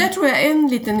 okay. Så där tror jag är en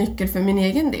liten nyckel för min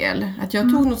egen del. Att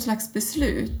jag tog något slags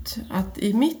beslut. Att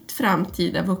i mitt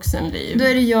framtida vuxenliv. Då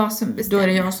är det jag som bestämmer. Då är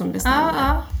det jag som bestämmer.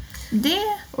 Ja. Det.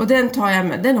 Och den tar jag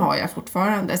med. Den har jag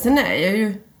fortfarande. Sen är jag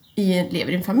ju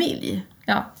lever i en familj.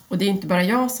 Ja. Och det är inte bara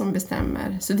jag som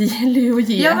bestämmer. Så det gäller ju att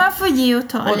ge. Ja, man får ge och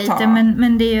ta lite.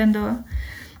 Men det är ju ändå...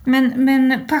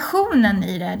 Men passionen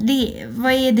i det,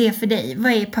 vad är det för dig?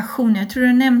 Vad är passionen? Jag tror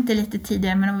du nämnde det lite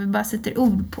tidigare, men om vi bara sätter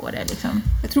ord på det liksom.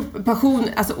 Jag tror passion,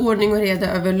 alltså ordning och reda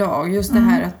överlag. Just det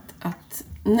här att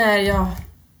när jag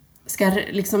ska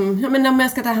liksom, om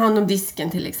jag ska ta hand om disken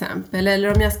till exempel.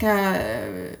 Eller om jag ska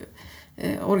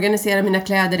organisera mina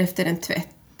kläder efter en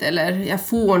tvätt. Eller jag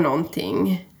får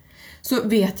någonting. Så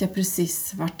vet jag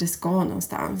precis vart det ska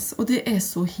någonstans. Och det är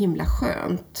så himla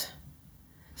skönt.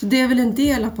 Så det är väl en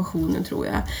del av passionen, tror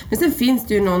jag. Men sen finns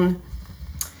det ju någon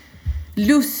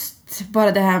lust,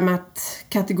 bara det här med att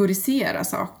kategorisera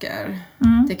saker.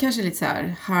 Det är kanske lite så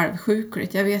här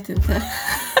halvsjukligt, jag vet inte.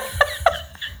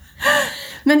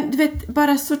 Men du vet,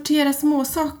 bara sortera små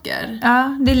saker.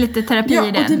 Ja, det är lite terapi i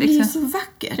den. Ja, och det blir så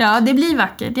vackert. Ja, det blir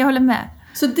vackert, jag håller med.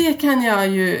 Så det kan jag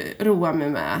ju roa mig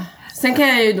med. Sen kan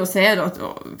jag ju då säga då,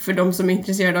 för de som är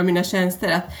intresserade av mina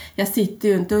tjänster, att jag sitter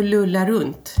ju inte och lullar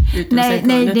runt. Nej,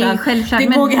 det är självklart. Det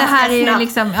går men det här är ju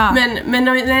liksom, men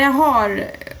när jag har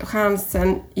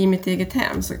chansen i mitt eget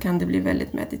hem så kan det bli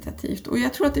väldigt meditativt. Och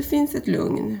jag tror att det finns ett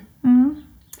lugn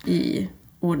i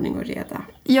ordning och reda.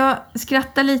 Jag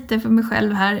skrattar lite för mig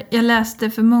själv här. Jag läste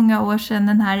för många år sedan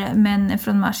den här Män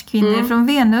från Mars, kvinnor från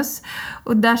Venus.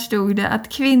 Och där stod det att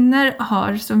kvinnor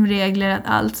har som regler att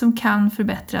allt som kan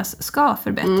förbättras ska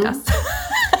förbättras.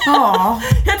 Ja.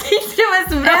 Jag tyckte det var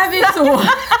så bra. Är vi så?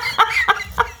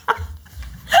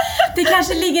 Det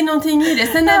kanske ligger någonting i det.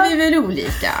 Sen är vi väl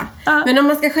olika. Men om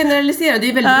man ska generalisera, det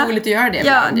är väldigt roligt att göra det.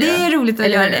 Ja, det är roligt att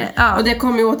göra det. Ja. Och det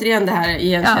kommer ju återigen det här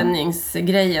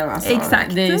igenkänningsgrejen. Alltså.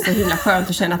 Exakt. Det är så himla skönt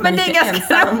att känna att man inte är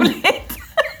ensam. Men det är ganska roligt.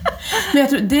 Men jag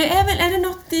tror, är det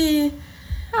något i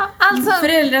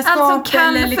föräldraskap allt som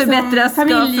kan eller liksom förbättras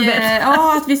familje,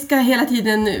 att vi ska hela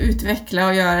tiden utveckla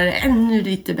och göra det ännu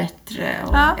lite bättre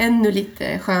och ännu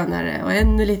lite skönare och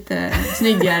ännu lite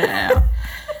snyggare.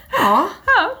 Ja,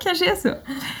 kanske är så.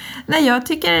 Nej, jag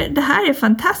tycker det här är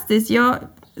fantastiskt.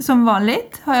 Som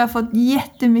vanligt har jag fått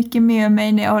jättemycket med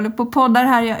mig när jag håller på poddar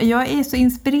här. Jag är så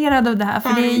inspirerad av det här, för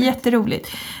det är jätteroligt.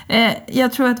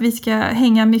 Jag tror att vi ska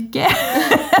hänga mycket.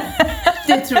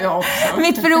 Det tror jag också.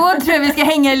 Mitt förråd tror jag vi ska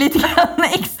hänga lite grann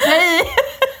extra i.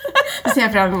 Det ser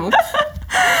jag fram emot.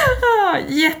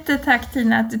 Jättetack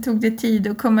Tina att du tog dig tid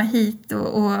att komma hit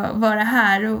och vara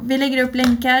här. Och vi lägger upp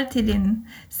länkar till din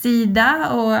sida,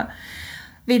 och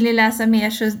vill ni läsa mer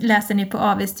så läser ni på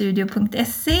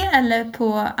avstudio.se eller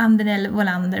på Andernell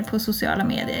Volander på sociala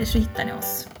medier, så hittar ni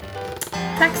oss.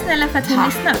 Tack snälla för att ni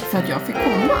lyssnade. Tack för att jag fick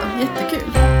komma, jättekul.